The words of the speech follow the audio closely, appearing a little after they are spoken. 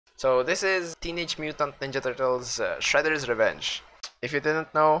So this is Teenage Mutant Ninja Turtles Shredder's Revenge. If you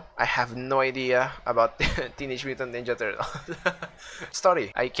didn't know, I have no idea about Teenage Mutant Ninja Turtles.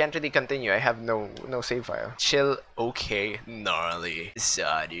 Story. I can't really continue. I have no save file. Chill. Okay. Gnarly.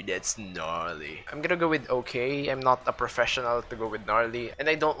 Sorry, that's gnarly. I'm gonna go with okay. I'm not a professional to go with gnarly, and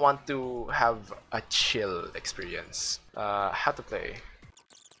I don't want to have a chill experience. How to play.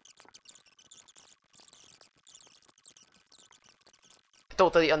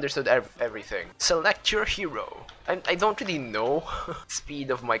 Totally understood everything. Select your hero. I don't really know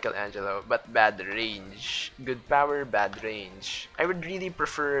speed of Michelangelo, but bad range. Good power, bad range. I would really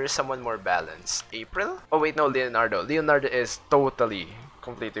prefer someone more balanced. April? Oh wait, no, Leonardo. Leonardo is totally,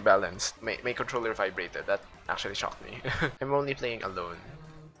 completely balanced. My controller vibrated. That actually shocked me. I'm only playing alone.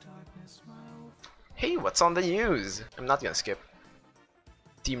 Hey, what's on the news? I'm not gonna skip.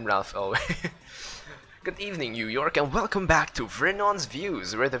 Team Ralph always. Good evening, New York, and welcome back to Vernon's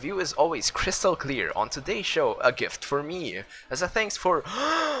Views, where the view is always crystal clear. On today's show, a gift for me, as a thanks for...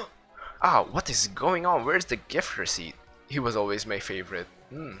 what is going on? Where's the gift receipt? He was always my favorite.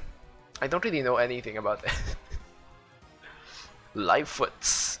 I don't really know anything about it. Live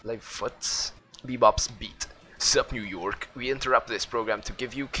Foots. Bebop's Beat. Sup, New York? We interrupt this program to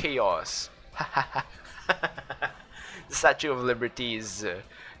give you chaos. The Statue of Liberty is...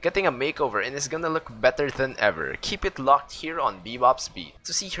 getting a makeover and is gonna look better than ever. Keep it locked here on Bebop's Beat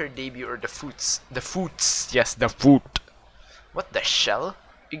to see her debut or the Foots. Yes, the Foot. What the shell?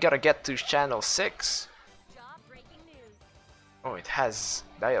 You gotta get to channel 6. Oh, it has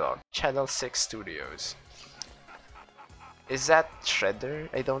dialogue. Channel 6 Studios. Is that Shredder?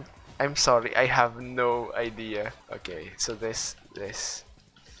 I'm sorry, I have no idea. Okay, so this.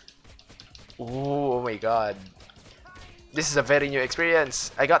 Ooh, oh my god. This is a very new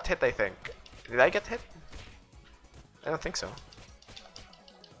experience. I got hit, I think. Did I get hit? I don't think so.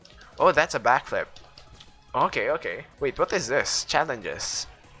 Oh, that's a backflip. Okay. Wait, what is this? Challenges.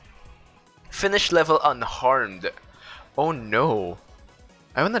 Finish level unharmed. Oh no.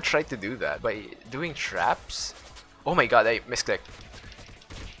 I wanna try to do that by doing traps. Oh my god, I misclicked.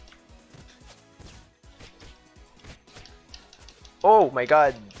 Oh my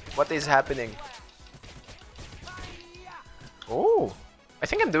god, what is happening? Oh, I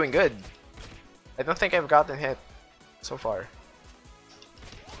think I'm doing good. I don't think I've gotten hit so far.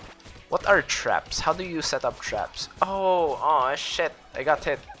 What are traps? How do you set up traps? Oh shit, I got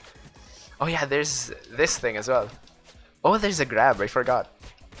hit. Oh yeah, there's this thing as well. Oh, there's a grab, I forgot.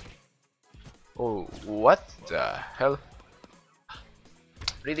 Oh, what the hell?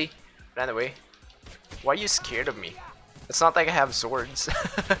 Really? Ran away? Why are you scared of me? It's not like I have swords.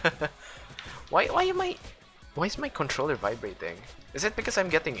 Why is my controller vibrating? Is it because I'm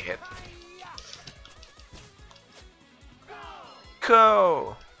getting hit?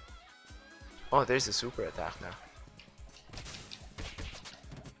 Go! Oh, there's a super attack now.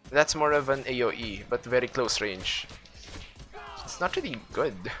 That's more of an AoE, but very close range. It's not really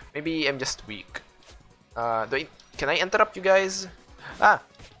good. Maybe I'm just weak. Can I interrupt you guys?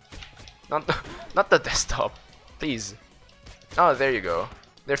 Not the desktop. Please. Oh, there you go.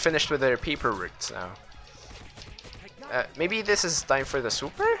 They're finished with their paperwork now. Maybe this is time for the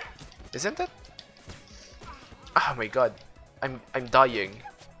super? Isn't it? Oh my god. I'm dying.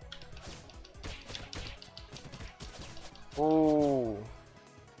 Oh.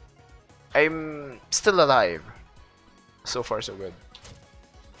 I'm still alive. So far so good.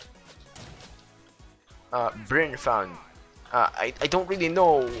 Bryn found. I don't really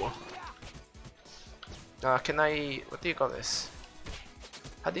know. Can I... what do you call this?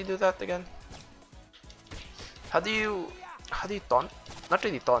 How do you do that again? How do you taunt? Not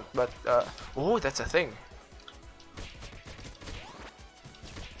really taunt, but oh, that's a thing.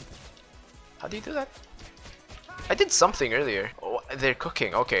 How do you do that? I did something earlier. Oh, they're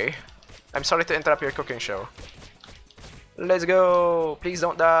cooking. Okay. I'm sorry to interrupt your cooking show. Let's go. Please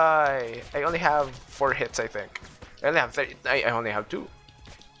don't die. I only have 4 hits, I think. I only have 30. I only have 2.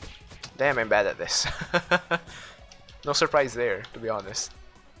 Damn, I'm bad at this. No surprise there, to be honest.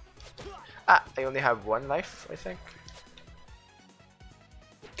 I only have 1 life, I think.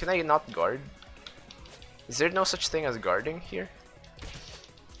 Can I not guard? Is there no such thing as guarding here?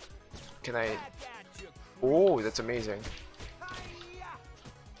 Can I... oh, that's amazing.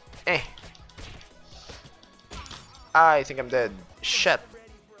 I think I'm dead. Shit.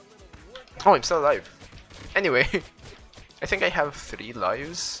 Oh, I'm still alive. Anyway, I think I have 3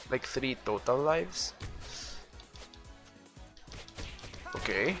 lives. Like 3 total lives.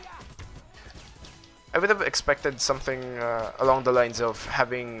 Okay. I would have expected something along the lines of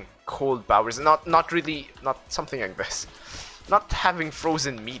having cold powers. Not something like this. Not having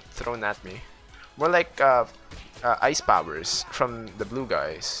frozen meat thrown at me. More like ice powers from the blue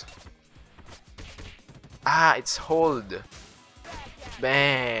guys. Ah, it's hold.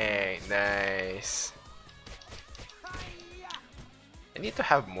 Bang! Nice. I need to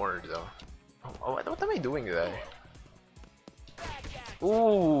have more though. Oh, what am I doing there?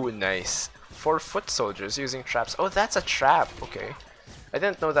 Ooh, nice. 4 foot soldiers using traps. Oh, that's a trap. Okay. I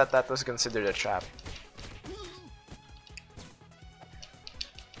didn't know that that was considered a trap.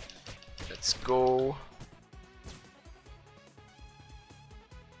 Let's go.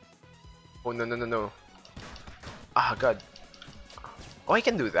 Oh, no, no, no, no. Ah, God. Oh, I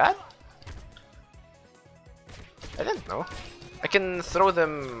can do that? I didn't know. I can throw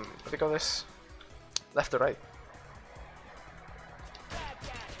them, what do you call this? Left to right.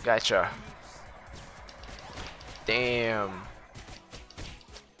 Gotcha. Damn.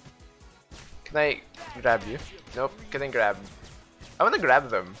 Can I grab you? Nope, can I grab? I wanna grab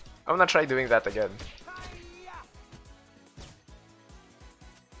them. I wanna try doing that again.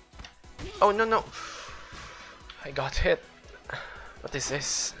 Oh, no, no. I got hit. What is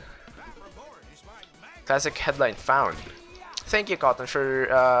this? Classic headline found. Thank you, Cotton,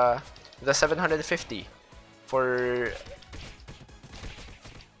 for the 750 for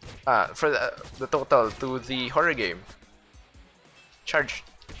the total to the horror game. Charged.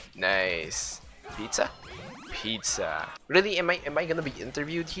 Nice. Pizza? Pizza. Really? Am I gonna be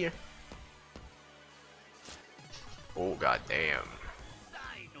interviewed here? Oh, god damn.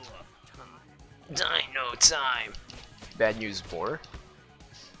 Dino time. Bad news more.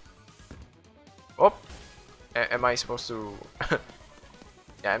 Oh. Am I supposed to?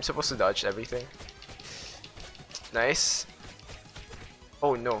 Yeah, I'm supposed to dodge everything. Nice.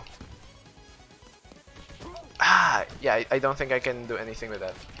 Oh no. Ah, yeah, I don't think I can do anything with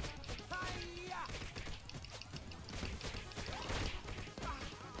that.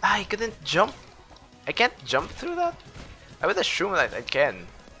 Ah, I couldn't jump. I can't jump through that? I would assume that I can.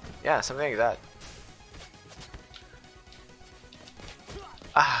 Yeah, something like that.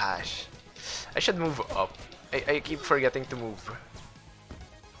 Ah, I should move up. I keep forgetting to move.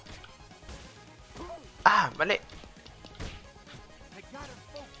 Ah, mali.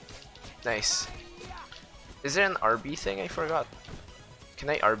 Nice. Is there an RB thing? I forgot. Can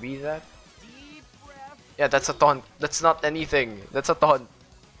I RB that? Yeah, that's a taunt. That's not anything. That's a taunt.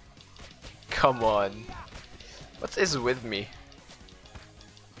 Come on. What is with me?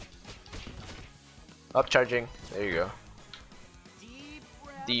 Up charging. There you go.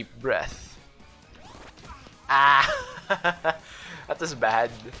 Deep breath. Ah! That was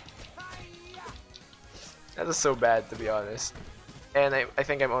bad. That was so bad, to be honest. And I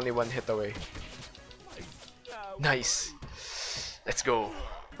think I'm only 1 hit away. Nice. Let's go.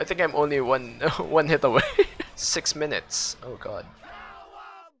 I think I'm only one hit away. 6 minutes. Oh god.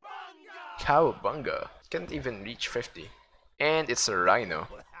 Cowabunga. Can't even reach 50. And it's a rhino.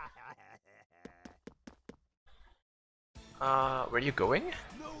 Where are you going?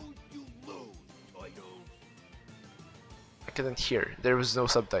 I couldn't hear. There was no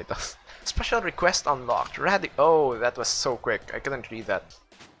subtitles. Special request unlocked. Oh, that was so quick. I couldn't read that.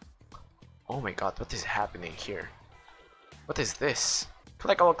 Oh my god, what is happening here? What is this?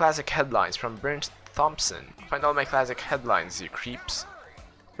 Collect all classic headlines from Burns Thompson. Find all my classic headlines, you creeps.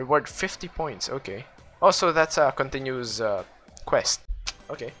 Reward 50 points. Okay. Also, that's a continuous quest.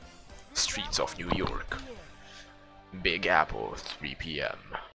 Okay. Streets of New York. Big Apple, 3 p.m.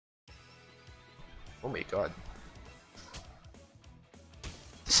 Oh my god.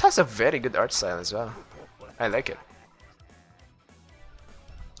 This has a very good art style as well. I like it.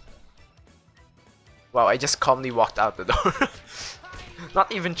 Wow, I just calmly walked out the door. Not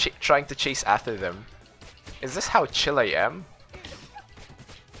even trying to chase after them. Is this how chill I am?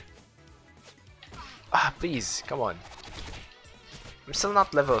 Ah, please, come on. I'm still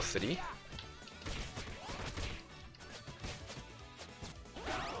not level 3.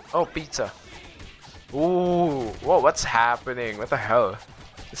 Oh, pizza. Ooh, whoa, what's happening? What the hell?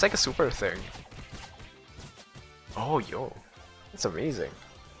 It's like a super thing. Oh, yo. That's amazing.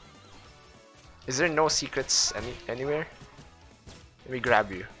 Is there no secrets anywhere? Let me grab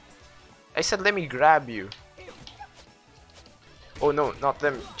you. I said let me grab you. Oh no, not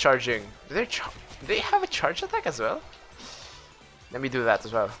them charging. Do they have a charge attack as well? Let me do that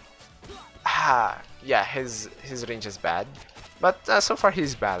as well. Ah, yeah, his range is bad. But so far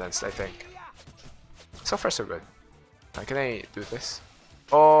he's balanced, I think. So far so good. Can I do this?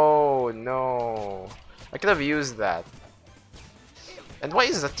 Oh no. I could have used that. And why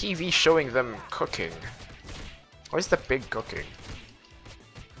is the TV showing them cooking? Why is the pig cooking?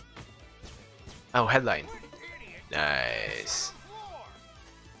 Oh, headline. Nice.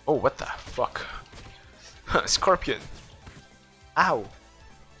 Oh, what the fuck? Scorpion. Ow.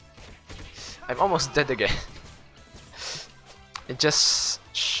 I'm almost dead again. It just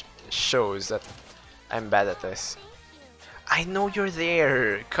shows that I'm bad at this. I know you're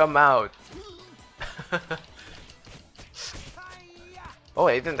there. Come out. Oh,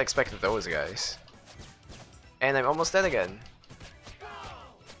 I didn't expect those guys. And I'm almost dead again.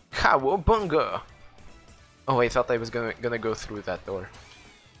 Cowabunga. Oh, I thought I was gonna go through that door.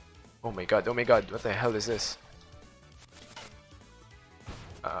 Oh my god, what the hell is this?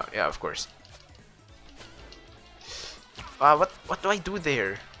 Yeah, of course. What do I do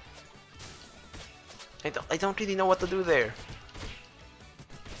there? I don't really know what to do there.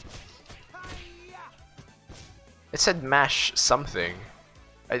 It said mash something.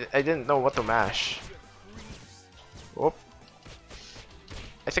 I didn't know what to mash. Whoop.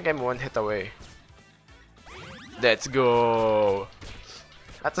 I think I'm one hit away. Let's go.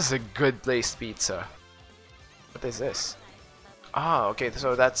 That is a good placed pizza. What is this? Ah, okay,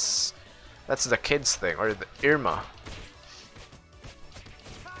 so that's the kids thing, or the Irma.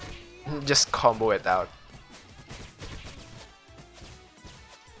 Just combo it out.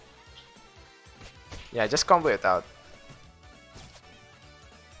 Yeah, just combo it out.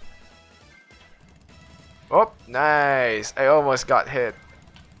 Oh, nice! I almost got hit.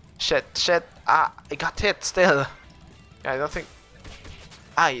 Shit. Ah, I got hit still. Yeah, I don't think...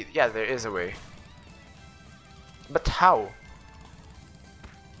 Ah, yeah, there is a way. But how?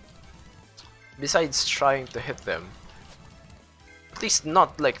 Besides trying to hit them. At least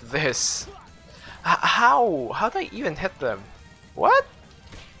not like this. How? How do I even hit them? What?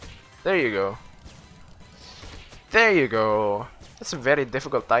 There you go. There you go. That's a very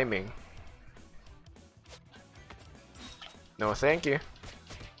difficult timing. No, thank you.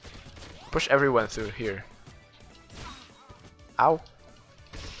 Push everyone through here. Ow.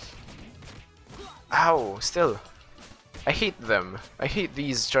 Ow, still. I hate them. I hate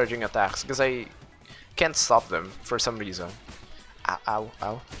these charging attacks because I can't stop them for some reason. Ow.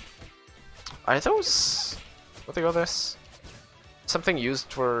 Are those... what do you call this? Something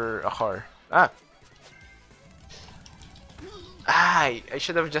used for a car. Ah! I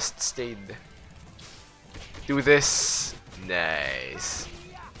should have just stayed. Do this. Nice.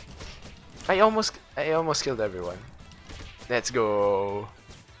 I almost killed everyone. Let's go.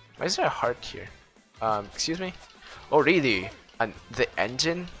 Why is there a heart here? Excuse me? Oh, really? And the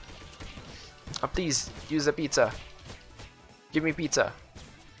engine? Oh, please, use the pizza. Give me pizza.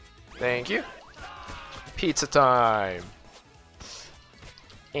 Thank you. Pizza time.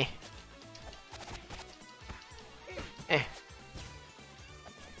 Eh.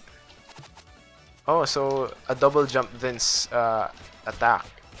 Oh, so a double jump Vince attack.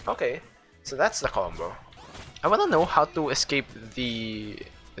 Okay, so that's the combo. I wanna know how to escape the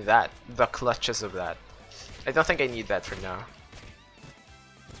clutches of that. I don't think I need that for now.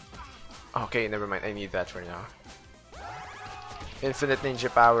 Okay, never mind. I need that for now. Infinite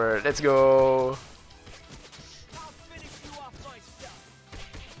ninja power. Let's go.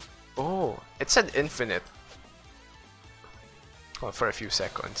 Oh, it said infinite. Well, for a few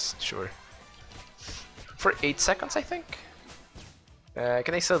seconds, sure. For 8 seconds, I think.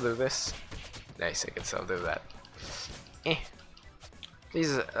 Can I still do this? Nice, I can still do that.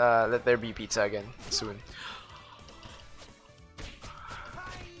 Please let there be pizza again soon.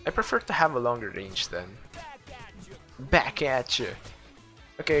 I prefer to have a longer range then. Back at you.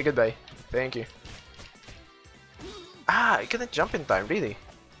 Okay, goodbye. Thank you. Ah, I couldn't jump in time, really.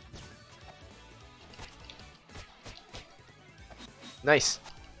 Nice.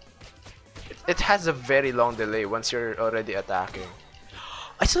 It has a very long delay once you're already attacking.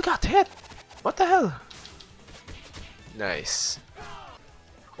 I still got hit! What the hell? Nice.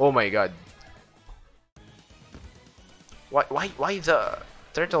 Oh my god. Why the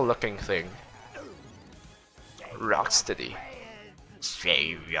turtle looking thing? Rocksteady.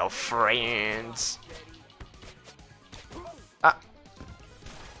 Save your friends. Ah.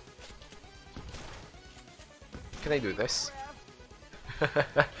 Can I do this?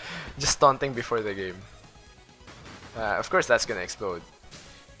 Just taunting before the game. Of course that's gonna explode.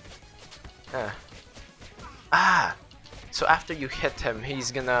 Ah! So after you hit him,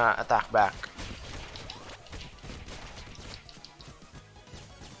 he's gonna attack back.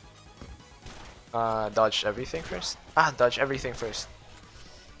 Dodge everything first? Ah, dodge everything first.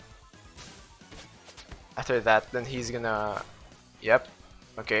 After that, then he's gonna... Yep.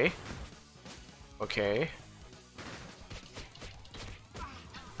 Okay. Okay.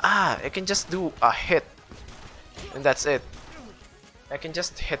 Ah, I can just do a hit. And that's it. I can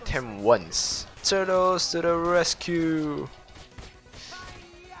just hit him once. Turtles to the rescue!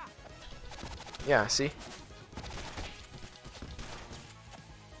 Yeah, see?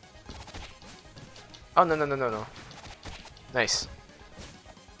 Oh, no, no, no, no, no. Nice.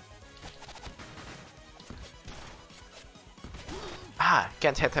 Ah,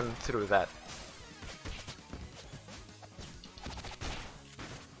 can't hit him through that.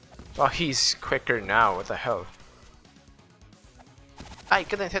 Oh, he's quicker now. What the hell? I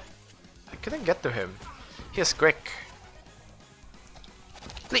couldn't get to him. He's quick.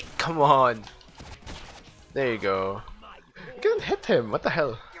 Please, come on. There you go. I couldn't hit him. What the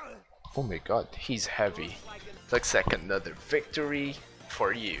hell? Oh my god, he's heavy. Looks like another victory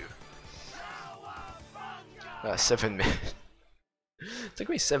for you. 7 minutes. It took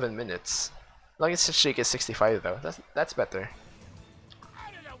me 7 minutes. Longest streak is 65 though. That's better.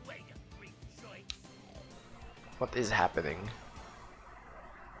 What is happening?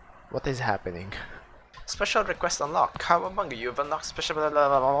 What is happening? Special request unlocked. Cowabunga, you've unlocked special.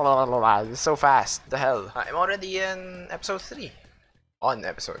 It's so fast. The hell? I'm already in episode 3. On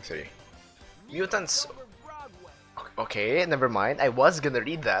episode 3. Mutants. Okay, never mind. I was gonna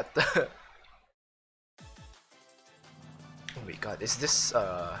read that. Oh my god, is this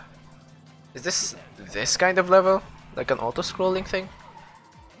this kind of level? Like an auto-scrolling thing?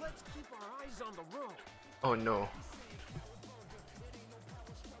 Oh no.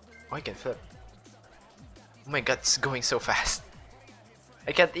 Oh, I can flip. Oh my god, it's going so fast.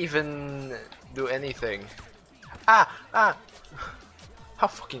 I can't even do anything. Ah! Ah! How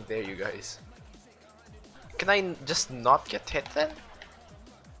fucking dare you guys? Can I just not get hit then?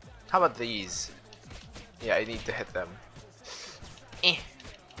 How about these? Yeah, I need to hit them. Eh.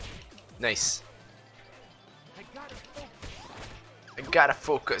 Nice. I gotta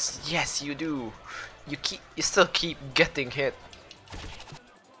focus. Yes, you do. You still keep getting hit.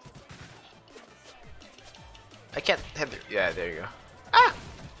 I can't hit. Yeah, there you go. Ah!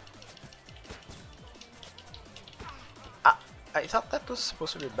 I thought that was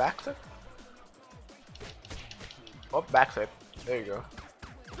supposed to be backflip. Oh, backflip. There you go.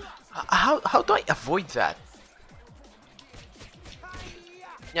 How do I avoid that?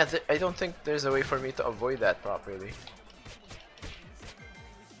 Yeah, I don't think there's a way for me to avoid that properly.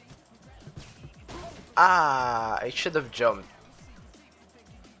 Ah, I should have jumped.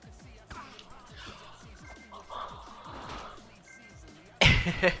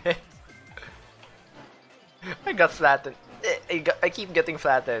 I got flattened. I keep getting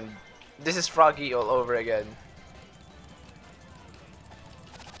flattened. This is Froggy all over again.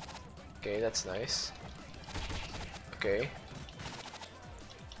 Okay, that's nice. Okay.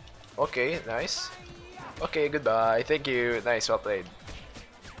 Okay, nice. Okay, goodbye. Thank you. Nice, well played.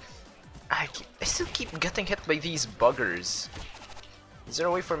 I still keep getting hit by these buggers. Is there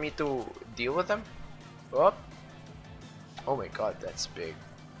a way for me to deal with them? Oh. Oh my god, that's big.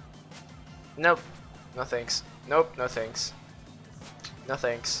 Nope. No thanks. Nope, no thanks. No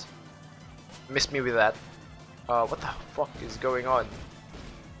thanks. Miss me with that. What the fuck is going on?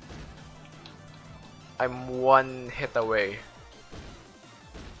 I'm one hit away.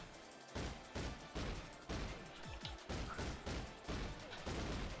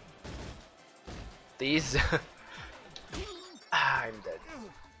 These I'm dead.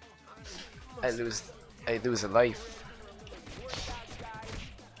 I lose a life.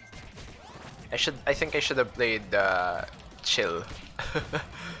 I think I should have played chill.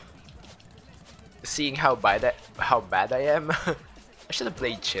 Seeing how bad I am, I should have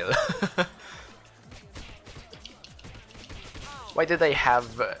played chill. Why did I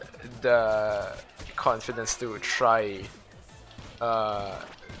have the confidence to try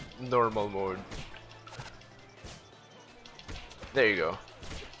normal mode? There you go.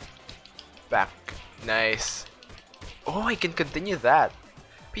 Back. Nice. Oh, I can continue that.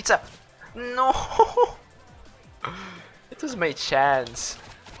 Pizza. No. It was my chance.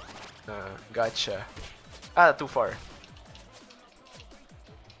 Gotcha. Ah, too far.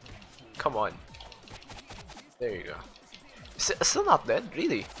 Come on. There you go. Still not dead,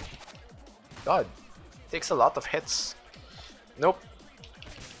 really. God. Takes a lot of hits. Nope.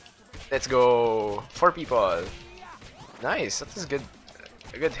 Let's go. 4 people. Nice. That was good.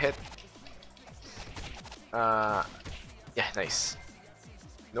 A good hit. Yeah, nice.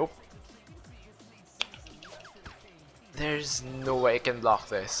 Nope. There's no way I can block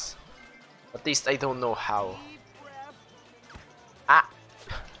this. At least I don't know how. Ah!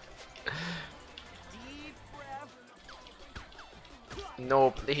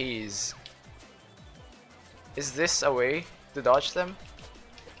 No, please. Is this a way to dodge them?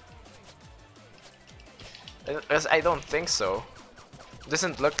 I don't think so.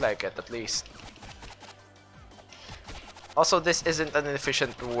 Doesn't look like it, at least. Also, this isn't an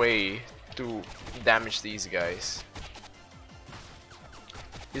efficient way to damage these guys.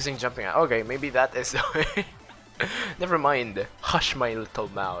 Using jumping out. Okay, maybe that is the way. Never mind. Hush my little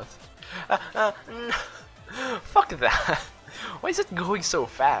mouth. Fuck that. Why is it going so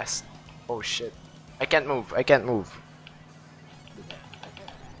fast? Oh shit. I can't move. I can't move.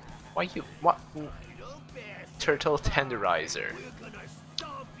 Why you... What? Turtle tenderizer.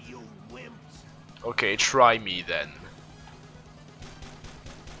 Okay, try me then.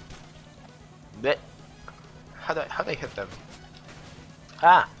 But how do I hit them?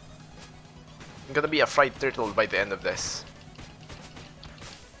 Ah! I'm gonna be a fried turtle by the end of this.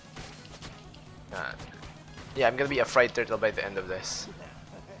 Yeah, I'm gonna be a fried turtle by the end of this.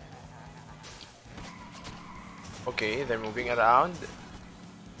 Okay, they're moving around.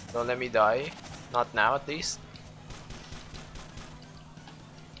 Don't let me die. Not now, at least.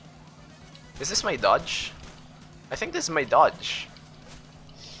 Is this my dodge? I think this is my dodge.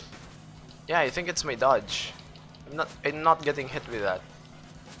 Yeah, I think it's my dodge. I'm not getting hit with that.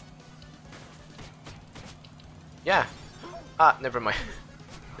 Yeah. Ah, never mind.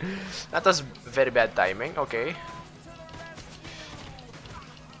 That was very bad timing. Okay.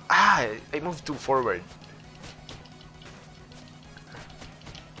 Ah, I moved too forward.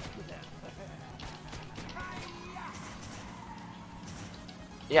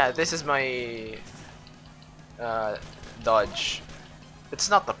 Yeah, this is my dodge. It's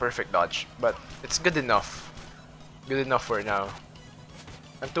not the perfect dodge, but it's good enough. Good enough for now.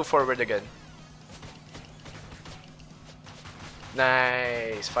 I'm too forward again.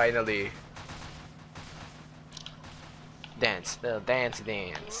 Nice, finally. Dance, the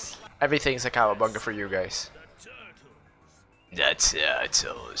dance. Everything's a cowabunga for you guys. The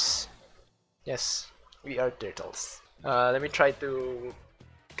turtles. Yes, we are turtles. Let me try to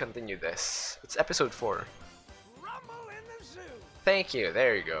continue this. It's episode 4. Thank you,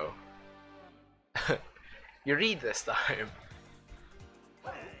 there you go. You read this time.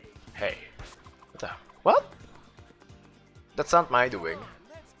 Hey. What? That's not my doing.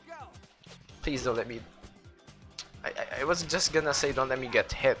 Please don't let me... I was just gonna say don't let me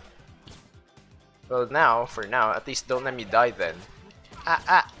get hit. Well now, for now, at least don't let me die then.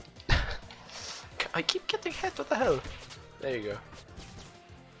 Ah! I keep getting hit, what the hell? There you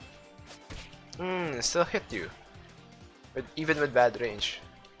go. Still hit you. But even with bad range.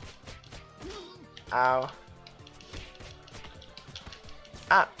 Ow.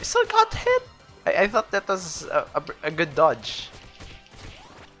 Ah, I still got hit! I thought that was a good dodge.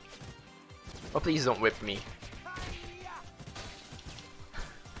 Oh, please don't whip me.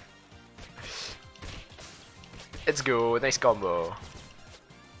 Let's go, nice combo.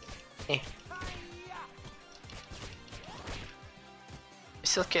 I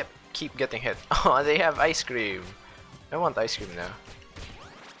still keep getting hit. Oh, they have ice cream. I want ice cream now.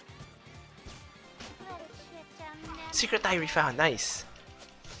 Secret diary found, nice.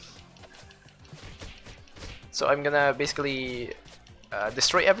 So I'm gonna basically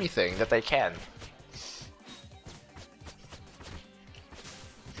destroy everything that I can.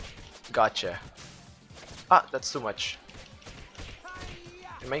 Gotcha. Ah, that's too much.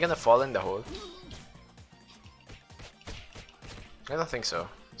 Am I gonna fall in the hole? I don't think so.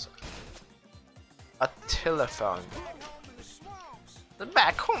 Attila found.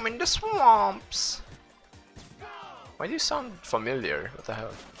 Back home in the swamps. Why do you sound familiar? What the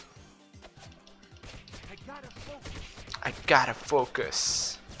hell? I gotta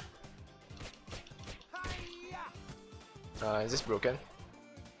focus. Is this broken?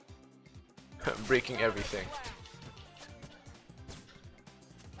 Breaking everything.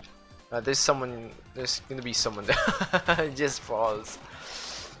 There's gonna be someone there. It just falls.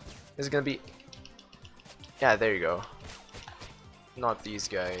 There's gonna be... Yeah, there you go. Not these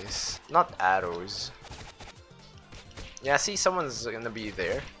guys. Not arrows. Yeah, see, someone's gonna be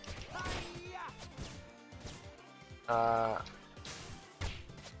there. Oh,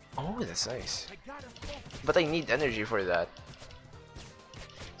 that's nice. But I need energy for that.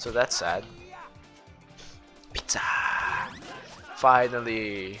 So that's sad. Pizza!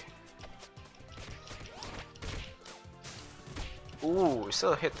 Finally! Ooh,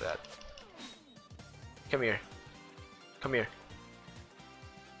 still hit that. Come here. Come here.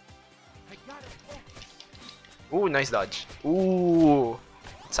 Ooh, nice dodge. Ooh!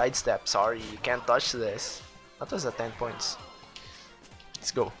 Sidestep, sorry, you can't touch this. That was at 10 points.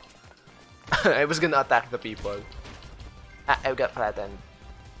 Let's go. I was gonna attack the people. Ah, I got flattened.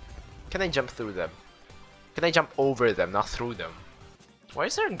 Can I jump through them? Can I jump over them, not through them? Why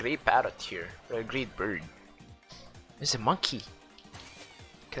is there a great parrot here? Or a great bird? There's a monkey.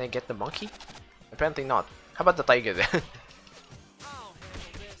 Can I get the monkey? Apparently not. How about the tiger then?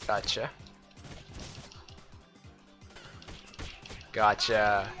 Gotcha.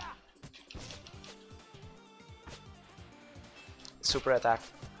 Gotcha. Super attack.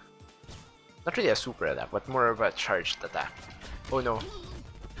 Not really a super attack, but more of a charged attack. Oh no.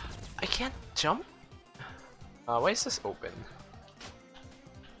 I can't jump? Why is this open?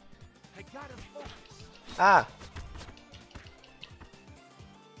 Ah!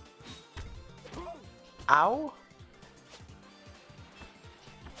 Ow!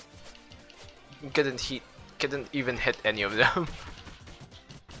 Couldn't even hit any of them.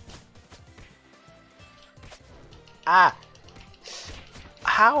 Ah!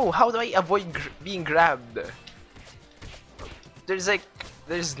 How? How do I avoid being grabbed?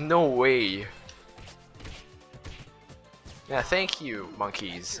 There's no way. Yeah, thank you,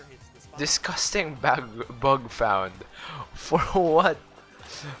 monkeys. Disgusting bug found. For what?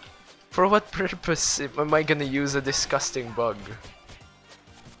 For what purpose am I gonna use a disgusting bug?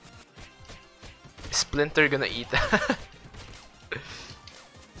 Splinter gonna eat that?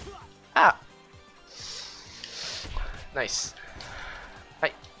 Ah! Nice.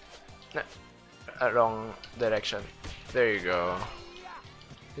 No, wrong direction. There you go.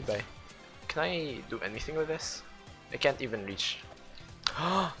 Goodbye. Can I do anything with this? I can't even reach.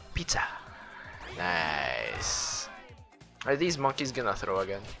 Pizza! Nice. Are these monkeys gonna throw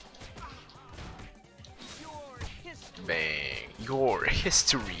again? Bang. Your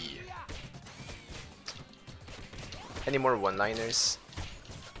history. Any more one-liners?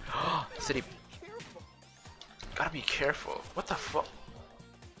 3. Gotta be careful. What the fuck?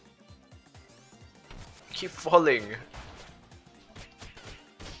 Keep falling.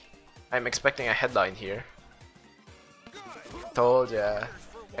 I'm expecting a headline here. Told ya.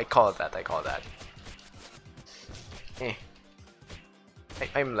 I call that. Eh.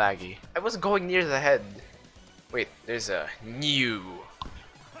 I'm laggy. I was going near the head. Wait, there's a new.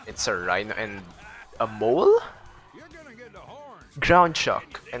 It's a rhino and a mole? Ground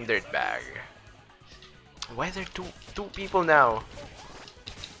shock and dirtbag. Why are there two people now?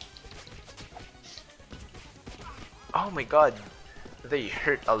 Oh my god, they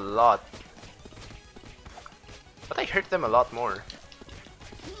hurt a lot. But I hurt them a lot more.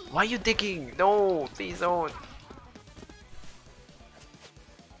 Why are you digging? No, please don't.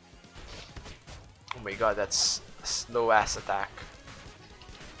 Oh my god, that's a slow ass attack.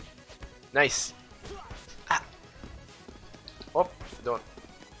 Nice. Ah. Oh, don't.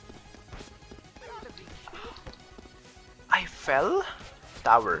 I fell?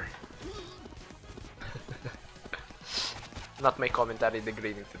 Tower. Not my commentary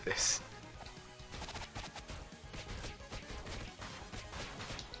degrading to this.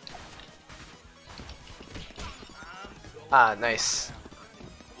 Ah, nice.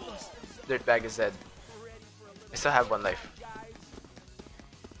 Dirtbag is dead. I still have 1 life.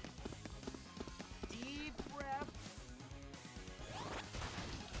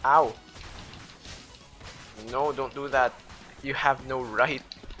 Ow! No, don't do that. You have no right.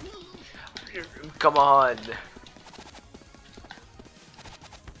 Come on.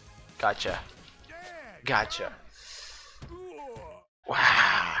 Gotcha. Gotcha.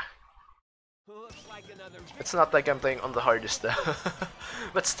 Wow. It's not like I'm playing on the hardest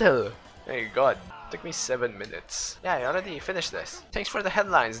but still. Thank God. Took me 7 minutes. Yeah, I already finished this. Thanks for the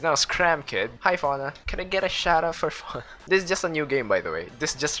headlines. Now scram, kid. Hi, Fauna. Can I get a shout out for Fauna? This is just a new game, by the way.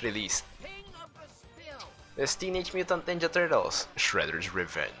 This just released. This Teenage Mutant Ninja Turtles. Shredder's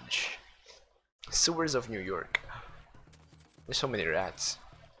Revenge. Sewers of New York. There's so many rats.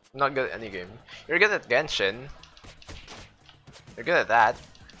 I'm not good at any game. You're good at Genshin. You're good at that.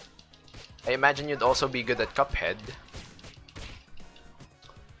 I imagine you'd also be good at Cuphead.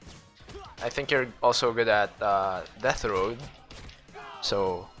 I think you're also good at Death Road.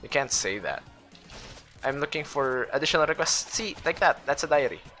 So, you can't say that. I'm looking for additional requests. See, like that. That's a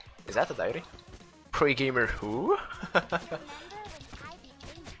diary. Is that a diary? Pro gamer who?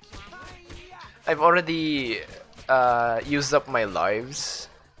 I've already used up my lives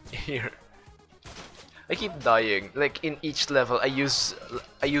here. I keep dying. Like in each level, I use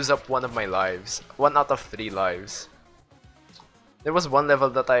up 1 of my lives. 1 out of 3 lives. There was 1 level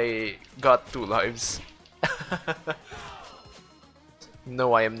that I got 2 lives.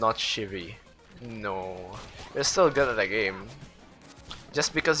 No, I am not Shivy. No, you're still good at a game.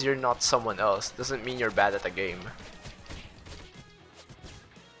 Just because you're not someone else doesn't mean you're bad at a game.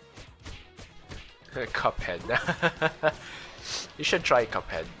 Cuphead. You should try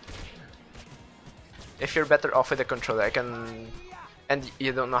Cuphead. If you're better off with the controller, I can... And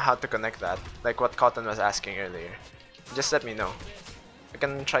you don't know how to connect that, like what Cotton was asking earlier. Just let me know. I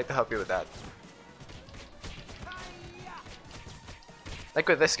can try to help you with that. Like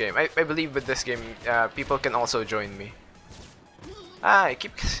with this game, I believe with this game, people can also join me. Ah, I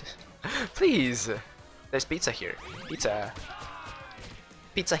keep... Please! There's pizza here. Pizza.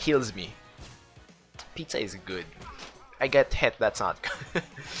 Pizza heals me. Pizza is good. I get hit, that's not good.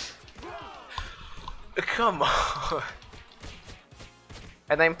 Come on!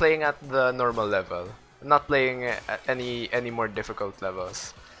 And I'm playing at the normal level. I'm not playing at any more difficult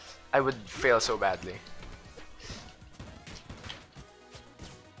levels. I would fail so badly.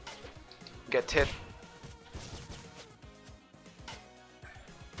 Get hit.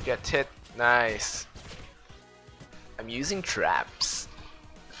 Get hit. Nice. I'm using traps.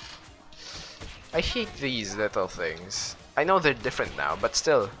 I hate these little things. I know they're different now, but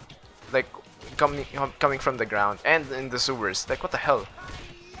still, like coming from the ground and in the sewers. Like what the hell?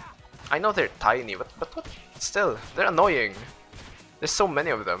 I know they're tiny, but what? Still, they're annoying. There's so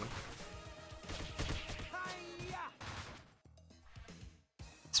many of them.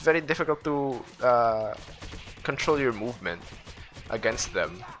 It's very difficult to control your movement against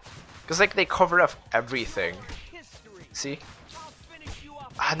them, because like they cover up everything. See?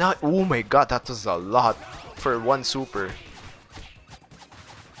 Ah, no! Oh my god, that was a lot for one super.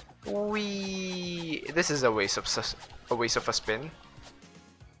 This is a waste of a spin.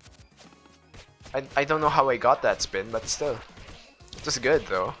 I don't know how I got that spin, but still, it was good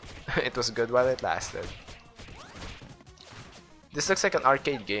though. It was good while it lasted. This looks like an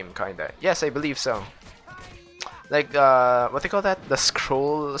arcade game, kinda. Yes, I believe so. Like what do you call that? The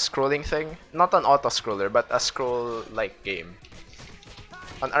scrolling thing? Not an auto scroller, but a scroll-like game.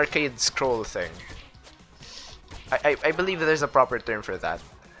 An arcade scroll thing. I believe there's a proper term for that.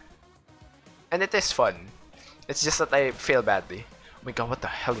 And it is fun. It's just that I fail badly. Oh my god, what the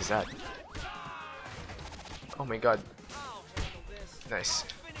hell is that? Oh my god. Nice.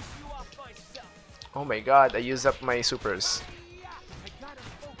 Oh my god, I used up my supers.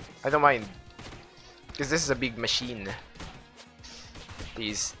 I don't mind, because this is a big machine.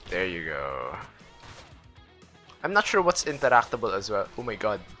 Please, there you go. I'm not sure what's interactable as well. Oh my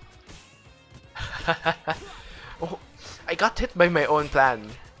god. Oh, I got hit by my own plan.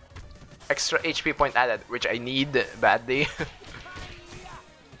 Extra HP point added, which I need badly.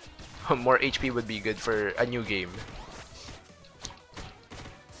 More HP would be good for a new game.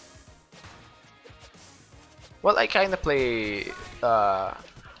 Well, I kinda play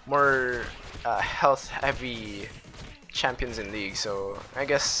more health heavy champions in League, so I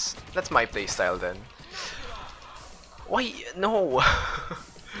guess that's my playstyle then. Why? No!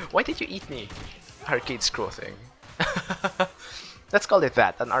 Why did you eat me? Arcade scroll thing. Let's call it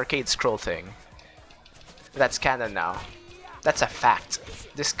that, an arcade scroll thing. That's canon now. That's a fact.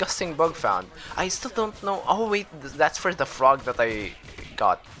 Disgusting bug found. I still don't know. Oh wait, that's for the frog that I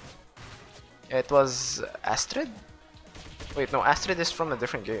got. It was Astrid? Wait, no, Astrid is from a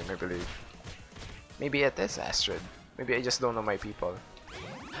different game, I believe. Maybe it is Astrid. Maybe I just don't know my people.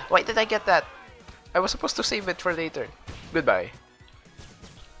 Why did I get that? I was supposed to save it for later. Goodbye.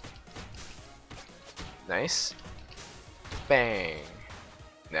 Nice. Bang.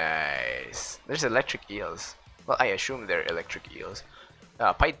 Nice. There's electric eels. Well, I assume they're electric eels.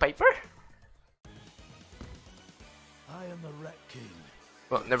 Pied Piper? I am the Rat King.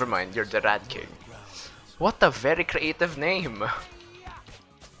 Well, never mind, you're the Rat King. What a very creative name!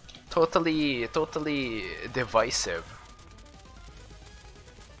 Totally divisive.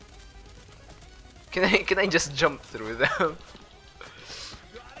 Can I just jump through them?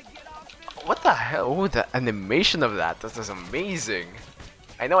 What the hell? Oh, the animation of that is amazing.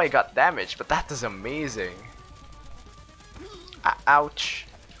 I know I got damaged, but that is amazing. Ouch.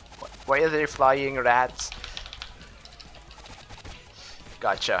 Why are there flying rats?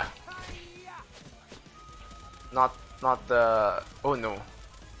 Gotcha. Not the... Oh no.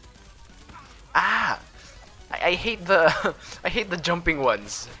 Ah! I hate the... I hate the jumping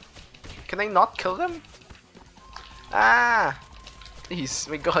ones. Can I not kill them? Ah! Please,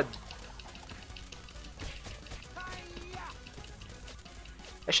 my god.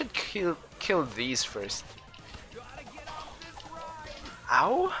 I should kill these first.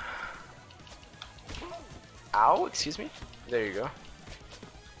 Ow? Ow, excuse me? There you go.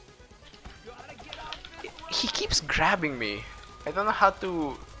 He keeps grabbing me. I don't know how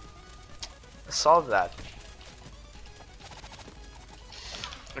to solve that.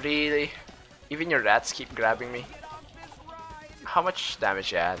 Really? Even your rats keep grabbing me? How much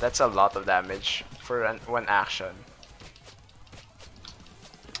damage? Yeah, that's a lot of damage for one action.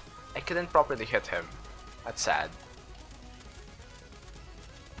 I couldn't properly hit him. That's sad.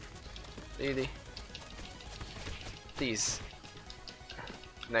 Really? Please.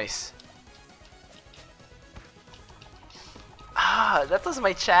 Nice. Ah! Ah, that was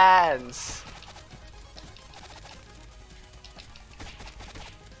my chance.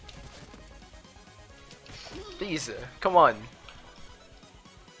 Please, come on.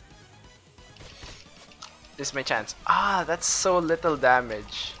 This is my chance. Ah, that's so little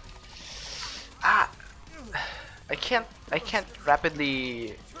damage. Ah, I can't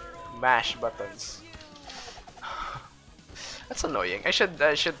rapidly mash buttons. That's annoying. I should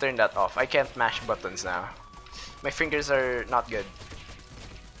turn that off. I can't mash buttons now. My fingers are not good.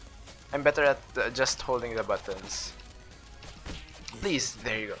 I'm better at just holding the buttons. Please,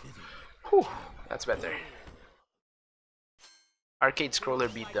 there you go. Whew, that's better. Arcade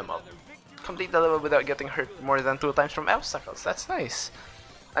scroller beat them up. Complete the level without getting hurt more than 2 times from obstacles. That's nice.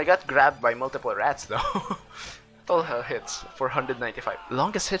 I got grabbed by multiple rats though. Total hits 495.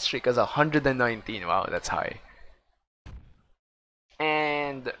 Longest hit streak is 119. Wow, that's high.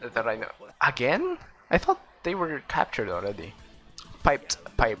 And the rhino again? I thought they were captured already. Piped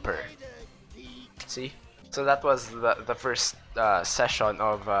Piper. See? So that was the first session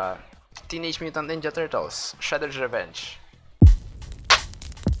of Teenage Mutant Ninja Turtles: Shredder's Revenge.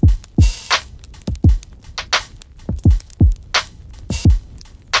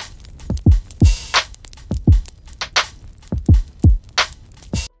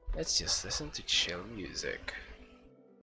 Let's just listen to chill music.